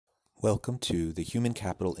Welcome to the Human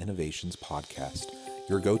Capital Innovations Podcast,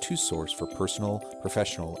 your go-to source for personal,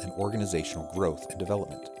 professional, and organizational growth and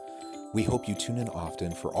development. We hope you tune in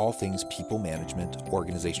often for all things people management,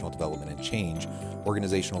 organizational development and change,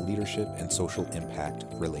 organizational leadership, and social impact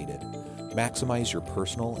related. Maximize your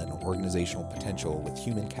personal and organizational potential with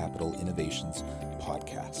Human Capital Innovations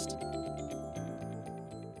Podcast.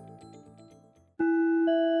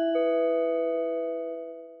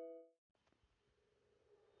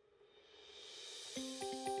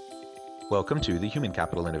 Welcome to the Human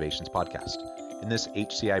Capital Innovations Podcast. In this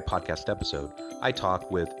HCI podcast episode, I talk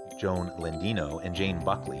with Joan Landino and Jane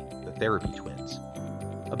Buckley, the therapy twins,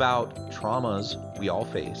 about traumas we all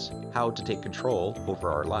face, how to take control over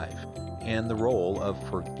our life, and the role of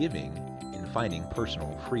forgiving in finding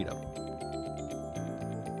personal freedom.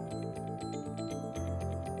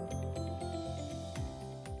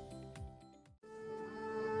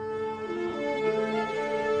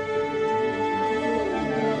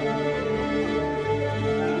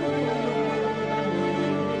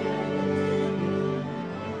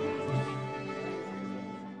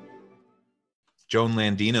 Joan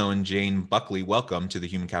Landino and Jane Buckley, welcome to the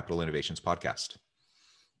Human Capital Innovations Podcast.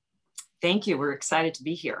 Thank you. We're excited to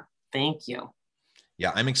be here. Thank you.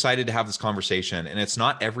 Yeah, I'm excited to have this conversation, and it's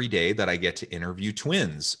not every day that I get to interview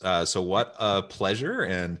twins. So what a pleasure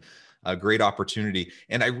and a great opportunity.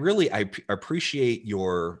 And I appreciate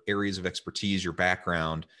your areas of expertise, your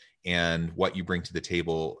background, and what you bring to the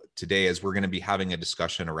table today, as we're going to be having a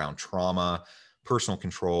discussion around trauma, personal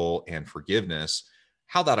control, and forgiveness.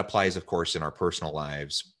 How that applies, of course, in our personal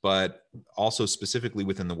lives, but also specifically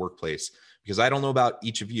within the workplace. Because I don't know about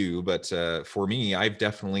each of you, but for me, I've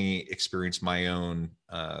definitely experienced my own,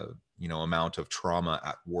 amount of trauma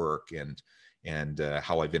at work, and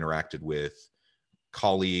how I've interacted with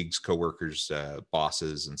colleagues, coworkers,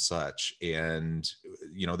 bosses, and such. And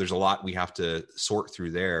there's a lot we have to sort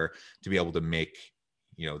through there to be able to make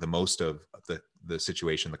the most of the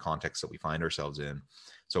situation, the context that we find ourselves in.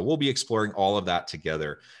 So we'll be exploring all of that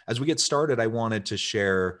together. As we get started, I wanted to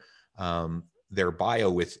share their bio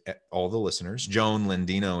with all the listeners. Joan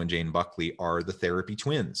Landino and Jane Buckley are the therapy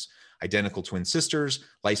twins, identical twin sisters,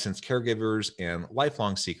 licensed caregivers, and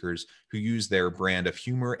lifelong seekers who use their brand of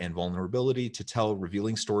humor and vulnerability to tell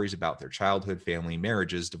revealing stories about their childhood, family,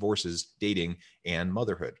 marriages, divorces, dating, and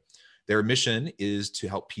motherhood. Their mission is to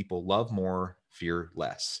help people love more, fear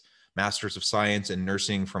less. Masters of Science in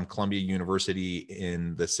Nursing from Columbia University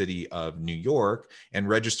in the city of New York, and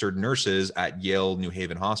registered nurses at Yale New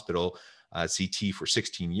Haven Hospital, CT, for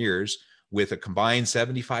 16 years. With a combined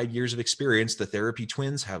 75 years of experience, the therapy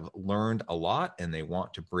twins have learned a lot, and they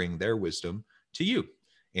want to bring their wisdom to you.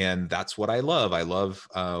 And that's what I love. I love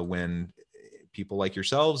when people like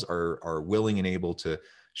yourselves are willing and able to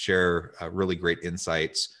share really great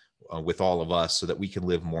insights with all of us so that we can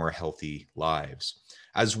live more healthy lives.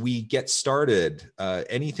 As we get started,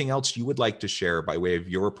 anything else you would like to share by way of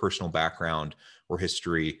your personal background or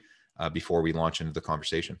history before we launch into the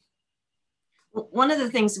conversation? One of the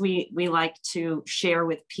things we like to share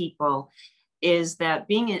with people is that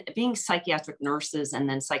being psychiatric nurses and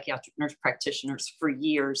then psychiatric nurse practitioners for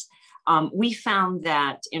years, we found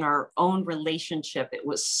that in our own relationship, it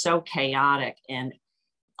was so chaotic and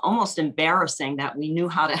almost embarrassing that we knew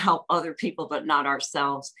how to help other people, but not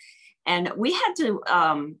ourselves. And we had to,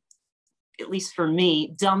 at least for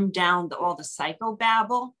me, dumb down all the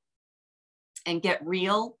psychobabble and get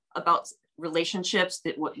real about relationships,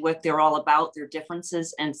 what they're all about, their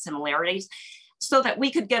differences and similarities, so that we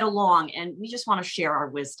could get along. And we just want to share our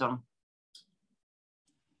wisdom.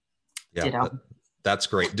 Yeah, Ditto. That's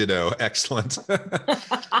great. Ditto. Excellent.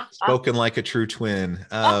 Spoken like a true twin.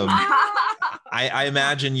 I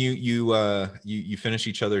imagine you finish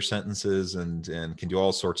each other's sentences and can do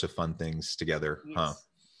all sorts of fun things together, yes. Huh?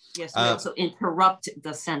 Yes, we also interrupt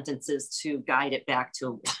the sentences to guide it back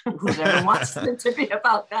to whoever wants it to be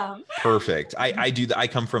about them. Perfect. I do that. I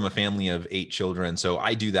come from a family of 8 children, so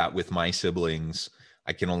I do that with my siblings.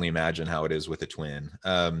 I can only imagine how it is with a twin.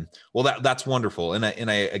 Well, that's wonderful, and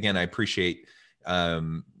I appreciate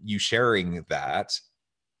you sharing that.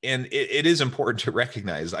 And it is important to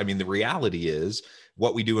recognize, I mean, the reality is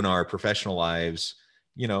what we do in our professional lives,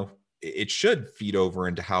 it should feed over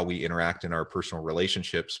into how we interact in our personal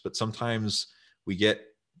relationships. But sometimes we get,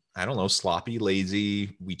 sloppy,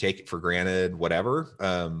 lazy, we take it for granted, whatever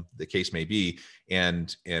the case may be.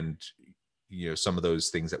 And some of those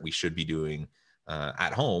things that we should be doing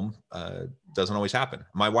at home doesn't always happen.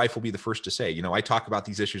 My wife will be the first to say, I talk about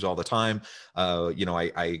these issues all the time.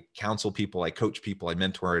 I counsel people, I coach people, I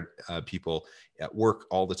mentor people at work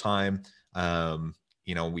all the time.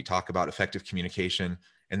 We talk about effective communication.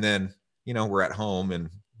 And then, we're at home and,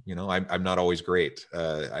 I'm not always great.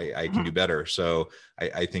 I can do better. So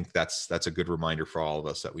I think that's a good reminder for all of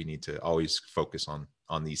us that we need to always focus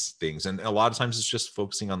on these things. And a lot of times it's just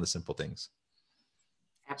focusing on the simple things.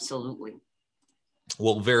 Absolutely.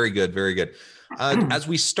 Well, very good. Very good. As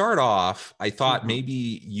we start off, I thought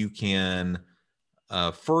maybe you can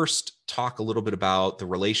first talk a little bit about the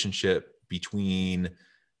relationship between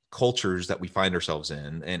cultures that we find ourselves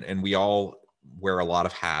in. And we all wear a lot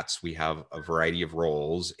of hats. We have a variety of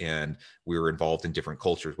roles, and we're involved in different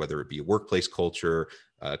cultures, whether it be a workplace culture,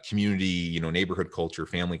 community, neighborhood culture,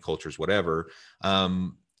 family cultures, whatever.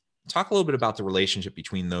 Talk a little bit about the relationship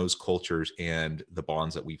between those cultures and the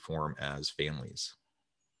bonds that we form as families.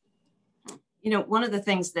 One of the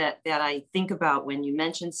things that I think about when you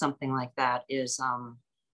mention something like that is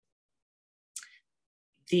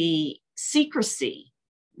the secrecy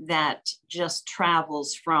that just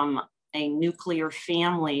travels from a nuclear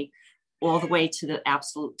family all the way to the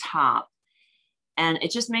absolute top. And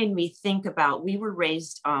it just made me think about, we were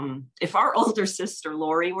raised, if our older sister,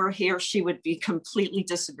 Lori, were here, she would be completely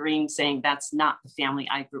disagreeing, saying that's not the family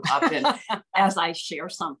I grew up in, as I share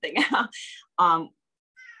something.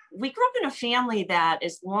 We grew up in a family that,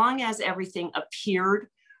 as long as everything appeared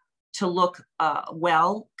to look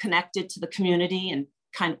well connected to the community and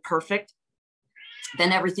kind of perfect,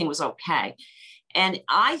 then everything was okay. And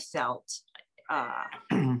I felt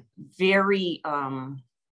very,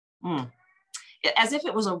 as if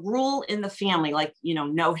it was a rule in the family, like,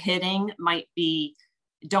 no hitting might be,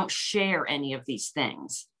 don't share any of these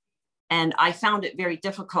things. And I found it very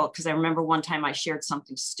difficult because I remember one time I shared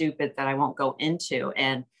something stupid that I won't go into.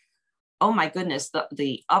 And oh my goodness,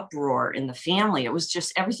 the uproar in the family, it was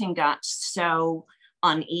just, everything got so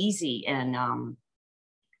uneasy and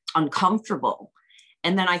uncomfortable.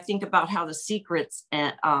 And then I think about how the secrets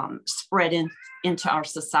spread into our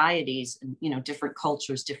societies, and, different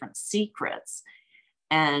cultures, different secrets,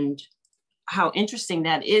 and how interesting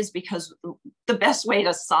that is, because the best way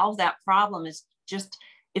to solve that problem is just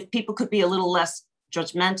if people could be a little less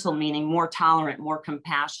judgmental, meaning more tolerant, more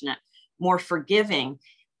compassionate, more forgiving,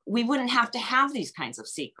 we wouldn't have to have these kinds of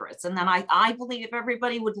secrets. And then I believe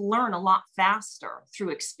everybody would learn a lot faster through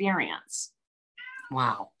experience.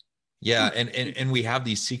 Wow. Yeah. And we have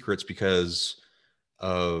these secrets because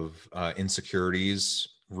of insecurities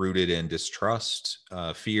rooted in distrust,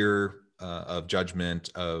 fear of judgment,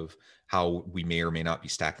 of how we may or may not be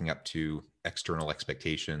stacking up to external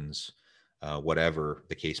expectations, whatever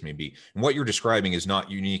the case may be. And what you're describing is not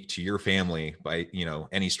unique to your family by,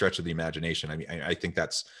 any stretch of the imagination. I mean, I think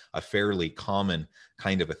that's a fairly common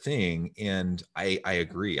kind of a thing. And I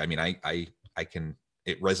agree. I mean, I can,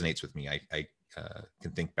 it resonates with me. I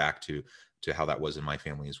can think back to how that was in my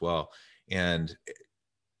family as well. And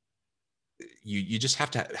you just have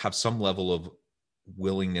to have some level of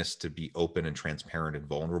willingness to be open and transparent and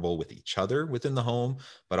vulnerable with each other within the home,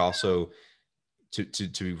 but also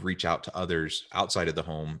to reach out to others outside of the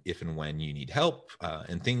home if and when you need help.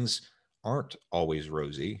 And things aren't always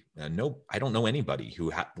rosy. No, I don't know anybody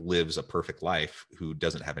who lives a perfect life who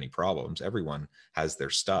doesn't have any problems. Everyone has their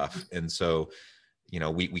stuff. And so,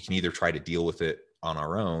 we can either try to deal with it on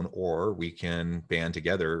our own, or we can band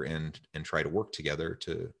together and try to work together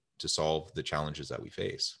to solve the challenges that we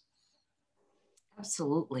face.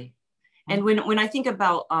 Absolutely. And when I think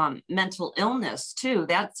about mental illness too,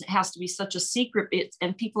 that has to be such a secret.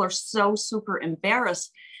 And people are so super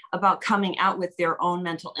embarrassed about coming out with their own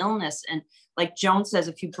mental illness. And like Joan says,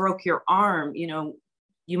 if you broke your arm,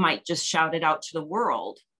 you might just shout it out to the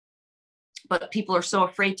world. But people are so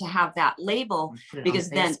afraid to have that label because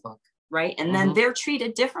then, right? And then they're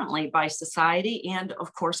treated differently by society and,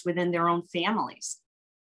 of course, within their own families.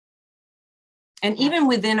 And even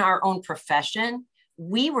within our own profession,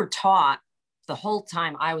 we were taught the whole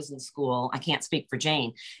time I was in school, I can't speak for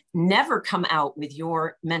Jane, never come out with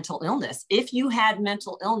your mental illness. If you had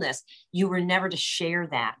mental illness, you were never to share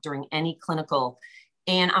that during any clinical.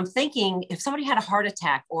 And I'm thinking, if somebody had a heart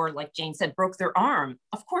attack or, like Jane said, broke their arm,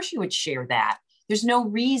 of course you would share that. There's no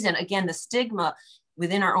reason. Again, the stigma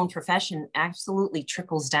within our own profession absolutely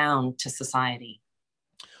trickles down to society.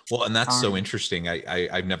 Well, and that's so interesting.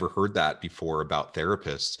 I've never heard that before about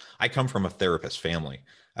therapists. I come from a therapist family.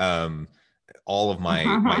 All of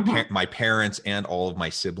my parents and all of my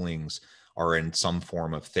siblings are in some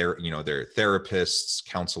form of they're therapists,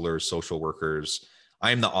 counselors, social workers.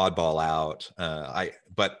 I'm the oddball out.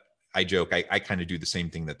 But I joke, I kind of do the same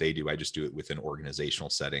thing that they do. I just do it within organizational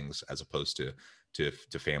settings as opposed to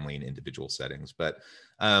family and individual settings. But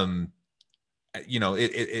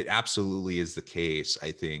it absolutely is the case.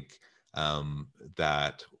 I think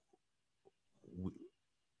that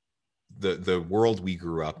the world we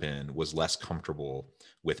grew up in was less comfortable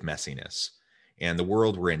with messiness. And the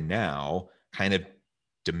world we're in now kind of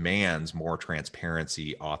demands more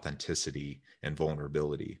transparency, authenticity, and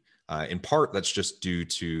vulnerability. In part, that's just due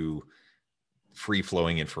to free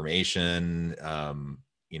flowing information,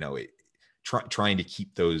 trying to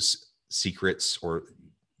keep those secrets or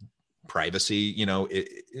privacy,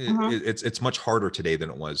 it's much harder today than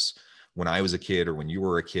it was when I was a kid or when you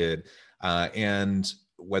were a kid. And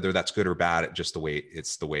whether that's good or bad, it's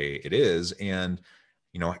the way it is. And,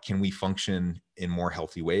 can we function in more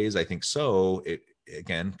healthy ways? I think so.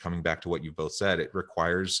 Again, coming back to what you both said, it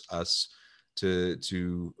requires us to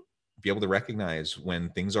be able to recognize when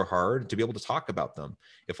things are hard, to be able to talk about them.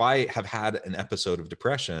 If I have had an episode of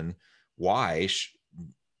depression, why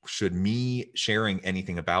should me sharing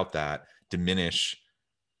anything about that diminish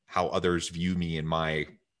how others view me and my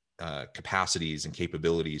capacities and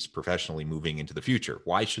capabilities professionally moving into the future?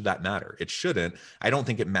 Why should that matter? It shouldn't. I don't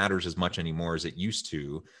think it matters as much anymore as it used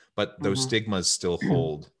to, but those stigmas still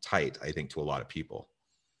hold tight, I think, to a lot of people.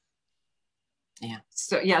 Yeah.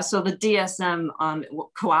 So the DSM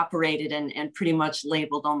cooperated and pretty much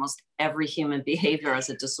labeled almost every human behavior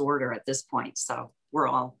as a disorder at this point. So we're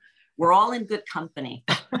all in good company.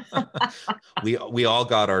 we all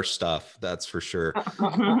got our stuff, that's for sure.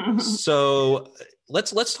 So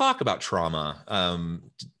let's talk about trauma.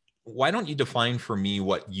 Why don't you define for me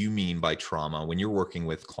what you mean by trauma when you're working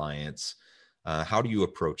with clients? How do you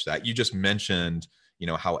approach that? You just mentioned,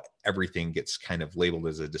 how everything gets kind of labeled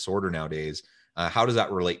as a disorder nowadays. How does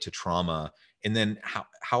that relate to trauma? And then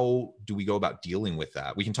how do we go about dealing with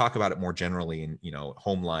that? We can talk about it more generally in,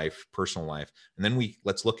 home life, personal life, and then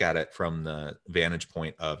let's look at it from the vantage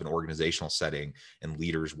point of an organizational setting and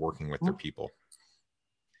leaders working with their people.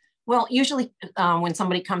 Well, usually when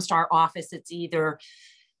somebody comes to our office, it's either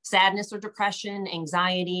sadness or depression,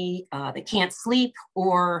 anxiety, they can't sleep,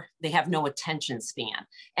 or they have no attention span.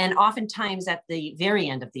 And oftentimes at the very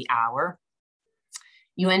end of the hour,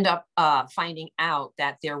 you end up finding out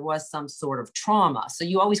that there was some sort of trauma. So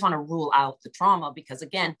you always want to rule out the trauma because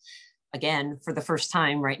again, for the first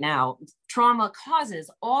time right now, trauma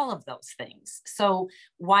causes all of those things. So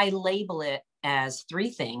why label it as 3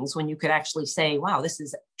 things when you could actually say, wow, this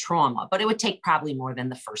is trauma, but it would take probably more than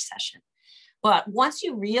the first session. But once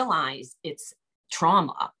you realize it's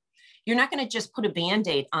trauma, you're not going to just put a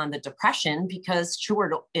Band-Aid on the depression because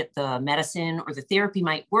sure, the medicine or the therapy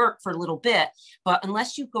might work for a little bit, but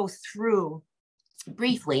unless you go through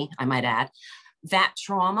briefly, I might add, that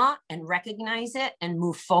trauma and recognize it and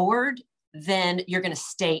move forward, then you're going to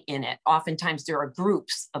stay in it. Oftentimes there are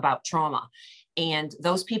groups about trauma and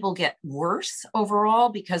those people get worse overall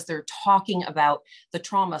because they're talking about the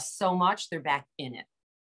trauma so much, they're back in it.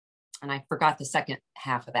 And I forgot the second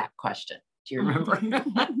half of that question. Do you remember?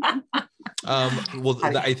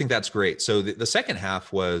 I think that's great. So the second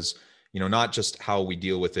half was, not just how we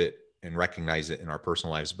deal with it and recognize it in our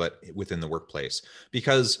personal lives, but within the workplace.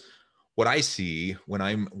 Because what I see when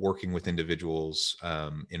I'm working with individuals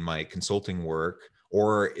in my consulting work,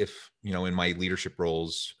 or if, in my leadership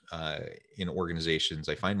roles in organizations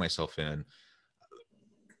I find myself in,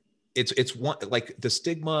 it's one, like the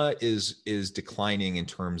stigma is declining in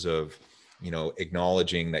terms of,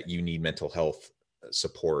 acknowledging that you need mental health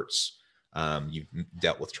supports. You've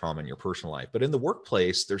dealt with trauma in your personal life, but in the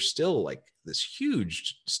workplace, there's still like this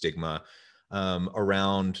huge stigma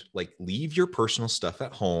around like, leave your personal stuff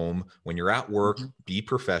at home. When you're at work, be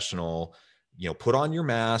professional, put on your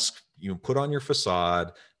mask, put on your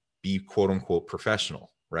facade, be quote unquote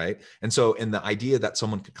professional. Right. And so, in the idea that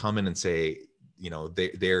someone could come in and say,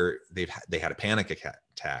 they had a panic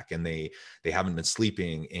attack and they haven't been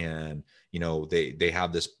sleeping, and they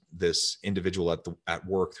have this individual at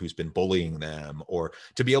work who's been bullying them, or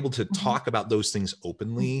to be able to talk about those things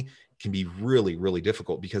openly can be really, really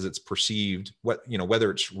difficult because it's perceived, whether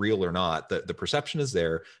it's real or not, the perception is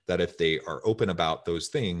there that if they are open about those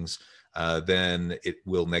things, then it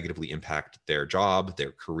will negatively impact their job,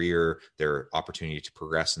 their career, their opportunity to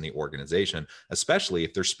progress in the organization, especially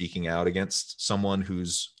if they're speaking out against someone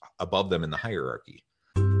who's above them in the hierarchy.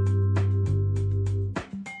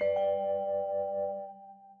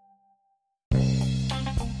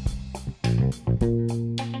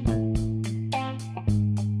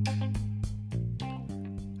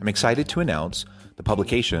 I'm excited to announce the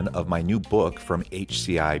publication of my new book from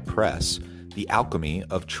HCI Press, The Alchemy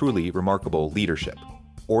of Truly Remarkable Leadership: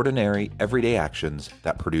 Ordinary, Everyday Actions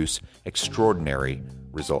that Produce Extraordinary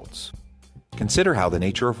Results. Consider how the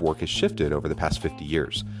nature of work has shifted over the past 50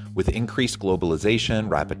 years. With increased globalization,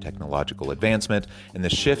 rapid technological advancement, and the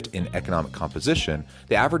shift in economic composition,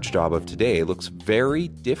 the average job of today looks very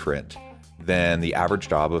different than the average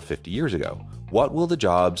job of 50 years ago? What will the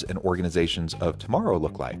jobs and organizations of tomorrow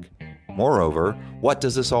look like? Moreover, what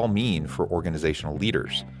does this all mean for organizational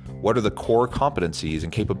leaders? What are the core competencies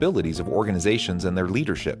and capabilities of organizations and their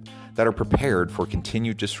leadership that are prepared for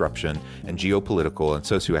continued disruption and geopolitical and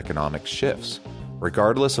socioeconomic shifts?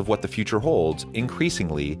 Regardless of what the future holds,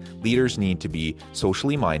 increasingly, leaders need to be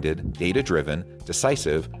socially minded, data-driven,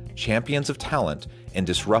 decisive, champions of talent, and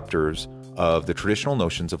disruptors of the traditional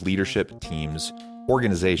notions of leadership, teams,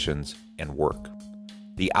 organizations, and work.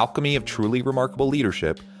 The alchemy of truly remarkable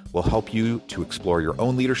leadership will help you to explore your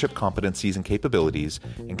own leadership competencies and capabilities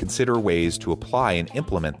and consider ways to apply and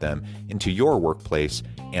implement them into your workplace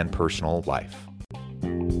and personal life.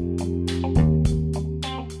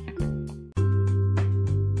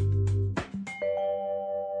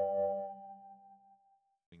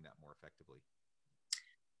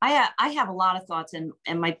 I have a lot of thoughts, and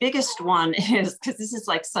my biggest one is, because this is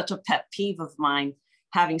like such a pet peeve of mine,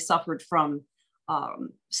 having suffered from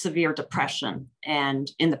severe depression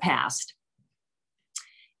and in the past.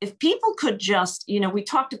 If people could just, we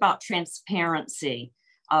talked about transparency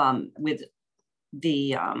with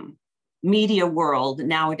the media world.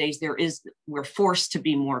 Nowadays, we're forced to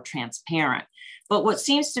be more transparent. But what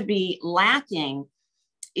seems to be lacking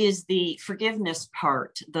is the forgiveness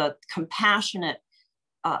part, the compassionate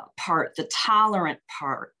part, the tolerant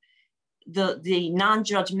part, the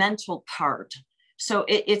non-judgmental part. So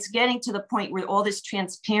it's getting to the point where all this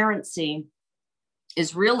transparency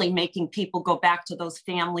is really making people go back to those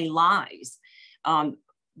family lies,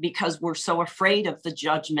 because we're so afraid of the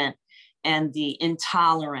judgment and the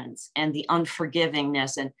intolerance and the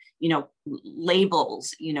unforgivingness and,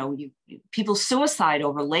 labels, people suicide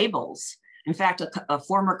over labels. In fact, a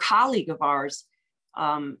former colleague of ours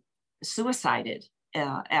suicided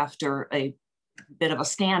after a bit of a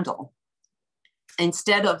scandal.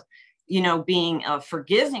 Instead of, being a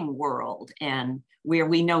forgiving world and where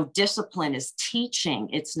we know discipline is teaching,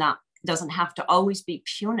 doesn't have to always be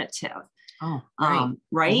punitive. Oh, right.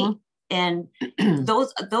 Right. Mm-hmm. And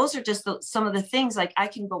those are just some of the things. Like, I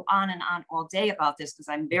can go on and on all day about this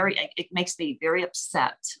because it makes me very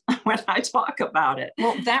upset when I talk about it.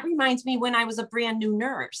 Well, that reminds me when I was a brand new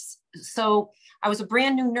nurse. So I was a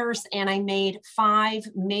brand new nurse and I made 5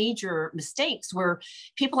 major mistakes where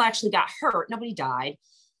people actually got hurt. Nobody died,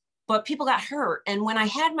 but people got hurt. And when I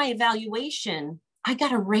had my evaluation, I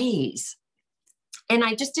got a raise and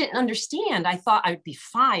I just didn't understand. I thought I'd be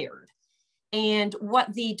fired. And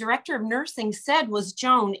what the director of nursing said was,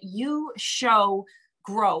 Joan, you show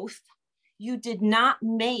growth. You did not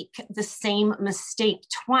make the same mistake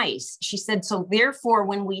twice. She said, so therefore,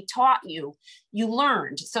 when we taught you, you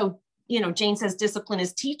learned. So, Jane says discipline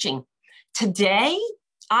is teaching. Today,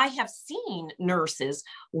 I have seen nurses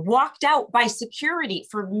walked out by security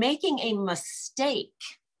for making a mistake.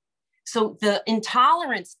 So the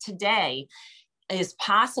intolerance today is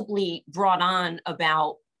possibly brought on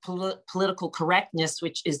about political correctness,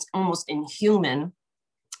 which is almost inhuman,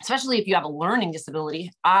 especially if you have a learning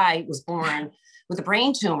disability. I was born with a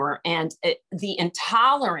brain tumor, and the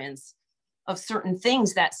intolerance of certain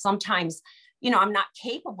things that sometimes, I'm not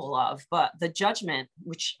capable of, but the judgment,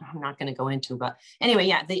 which I'm not going to go into, but anyway,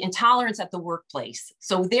 yeah, the intolerance at the workplace.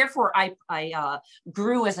 So therefore I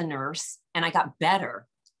grew as a nurse and I got better.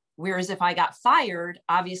 Whereas if I got fired,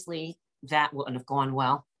 obviously that wouldn't have gone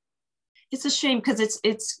well. It's a shame because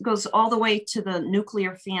it goes all the way to the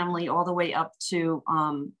nuclear family, all the way up to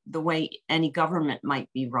the way any government might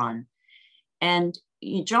be run. And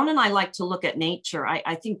Joan and I like to look at nature.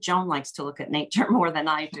 I think Joan likes to look at nature more than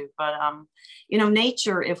I do. But,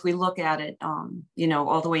 nature, if we look at it,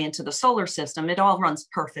 all the way into the solar system, it all runs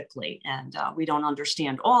perfectly. And we don't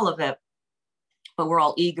understand all of it, but we're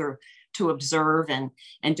all eager to observe and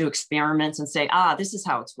do experiments and say, this is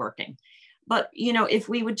how it's working. But, if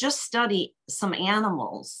we would just study some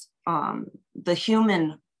animals, the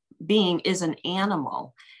human being is an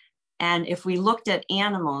animal. And if we looked at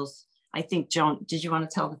animals, I think, Joan, did you want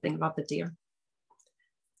to tell the thing about the deer?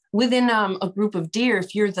 Within a group of deer,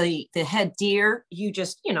 if you're the head deer, you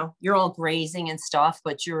just, you're all grazing and stuff,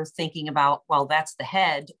 but you're thinking about, well, that's the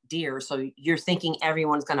head deer. So you're thinking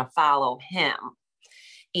everyone's going to follow him.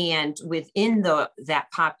 And within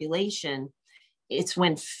that population, it's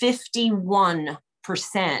when 51%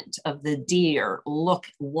 of the deer look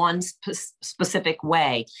one specific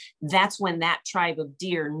way. That's when that tribe of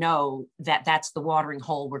deer know that that's the watering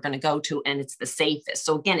hole we're going to go to, and it's the safest.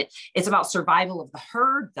 So again, it's about survival of the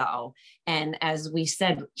herd, though. And as we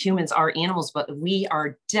said, humans are animals, but we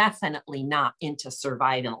are definitely not into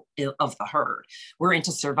survival of the herd. We're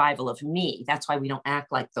into survival of me. That's why we don't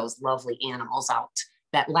act like those lovely animals out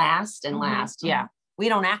that last and last. Yeah. We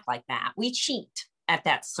don't act like that. We cheat at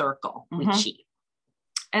that circle. We cheat.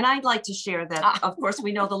 And I'd like to share that, of course,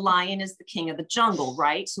 we know the lion is the king of the jungle,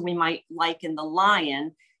 right? So we might liken the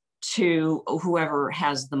lion to whoever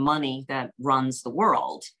has the money that runs the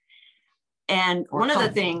world. And one of the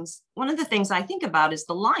things I think about is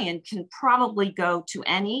the lion can probably go to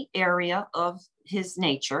any area of his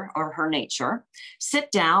nature or her nature,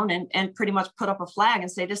 sit down and pretty much put up a flag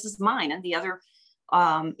and say, this is mine. And the other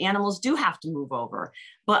animals do have to move over.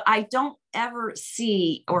 But I don't ever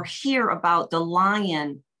see or hear about the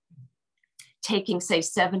lion taking, say,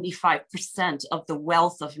 75% of the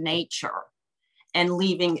wealth of nature and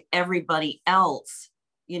leaving everybody else,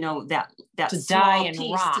 that to die and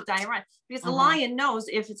rot. To die and rot. Because the lion knows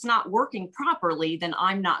if it's not working properly, then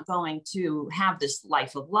I'm not going to have this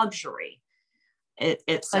life of luxury.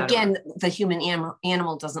 Again, the human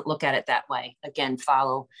animal doesn't look at it that way. Again,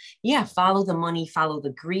 follow the money, follow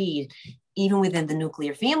the greed. Even within the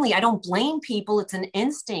nuclear family, I don't blame people. It's an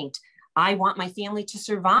instinct. I want my family to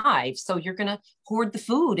survive. So you're going to hoard the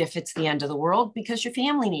food if it's the end of the world because your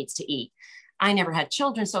family needs to eat. I never had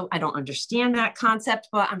children, so I don't understand that concept,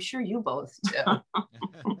 but I'm sure you both do.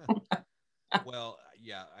 Well,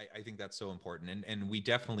 yeah, I think that's so important. And we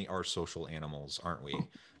definitely are social animals, aren't we?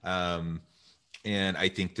 And I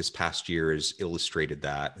think this past year has illustrated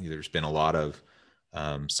that. There's been a lot of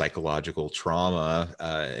psychological trauma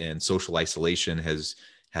and social isolation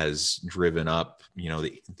has driven up,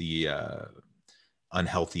 the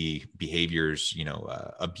unhealthy behaviors,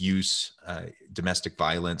 abuse, domestic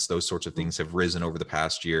violence, those sorts of things have risen over the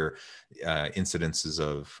past year. Incidences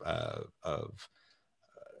of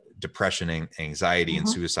depression and anxiety and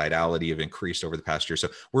suicidality have increased over the past year. So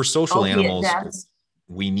we're social animals.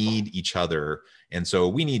 We need each other. And so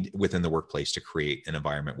we need within the workplace to create an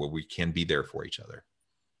environment where we can be there for each other.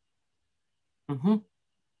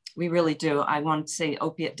 We really do. I want to say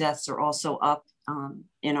opiate deaths are also up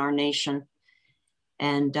in our nation.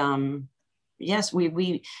 And yes,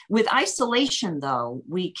 we with isolation, though,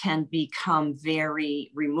 we can become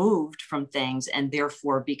very removed from things and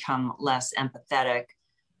therefore become less empathetic,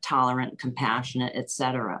 tolerant, compassionate,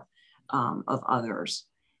 etc., of others.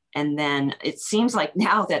 And then it seems like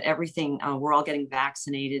now that everything, we're all getting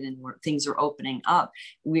vaccinated and things are opening up,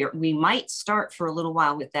 we might start for a little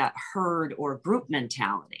while with that herd or group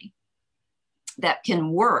mentality that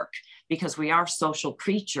can work because we are social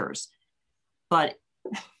creatures. But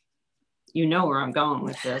you know where I'm going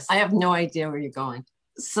with this. I have no idea where you're going.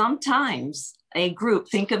 Sometimes a group,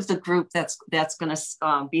 think of the group that's going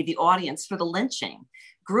to be the audience for the lynching.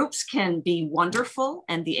 Groups can be wonderful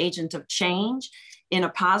and the agent of change in a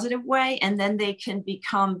positive way, and then they can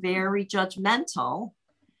become very judgmental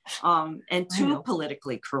and too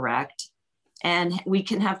politically correct, and we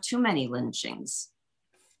can have too many lynchings.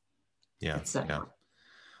 Yeah.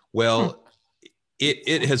 Well,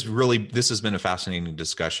 it has really, this has been a fascinating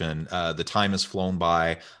discussion. The time has flown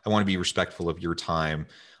by. I want to be respectful of your time.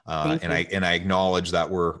 And I acknowledge that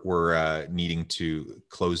we're needing to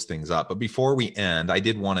close things up. But before we end, I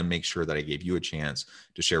did want to make sure that I gave you a chance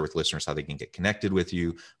to share with listeners how they can get connected with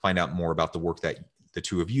you, find out more about the work that the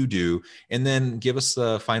two of you do, and then give us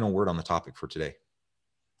the final word on the topic for today.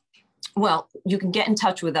 Well, you can get in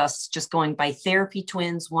touch with us just going by Therapy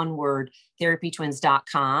Twins, one word,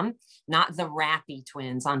 therapytwins.com, not the Rappy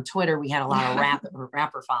Twins. On Twitter, we had a lot of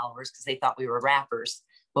rapper followers because they thought we were rappers.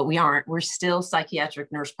 But we aren't. We're still psychiatric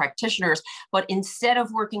nurse practitioners. But instead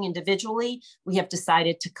of working individually, we have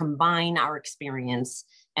decided to combine our experience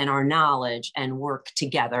and our knowledge and work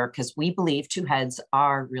together because we believe two heads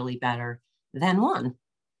are really better than one.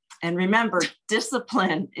 And remember,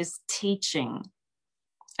 discipline is teaching.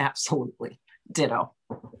 Absolutely. Ditto.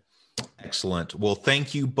 Excellent. Well,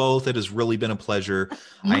 thank you both. It has really been a pleasure.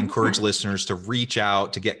 I encourage listeners to reach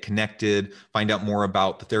out, to get connected, find out more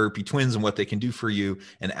about the Therapy Twins and what they can do for you.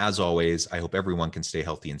 And as always, I hope everyone can stay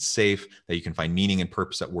healthy and safe, that you can find meaning and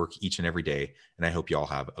purpose at work each and every day. And I hope you all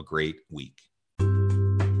have a great week.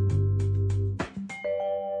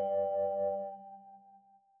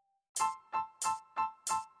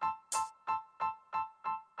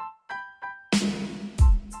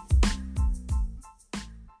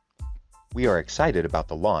 We are excited about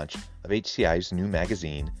the launch of HCI's new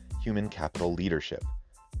magazine, Human Capital Leadership.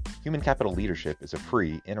 Human Capital Leadership is a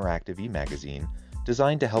free, interactive e-magazine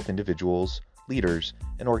designed to help individuals, leaders,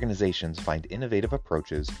 and organizations find innovative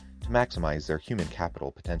approaches to maximize their human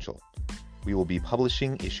capital potential. We will be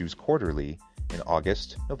publishing issues quarterly in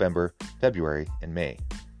August, November, February, and May.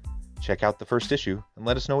 Check out the first issue and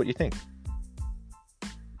let us know what you think.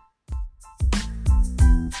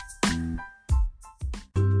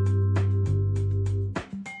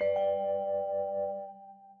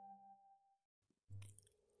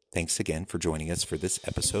 Thanks again for joining us for this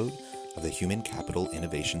episode of the Human Capital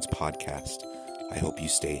Innovations Podcast. I hope you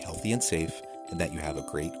stay healthy and safe and that you have a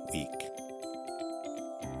great week.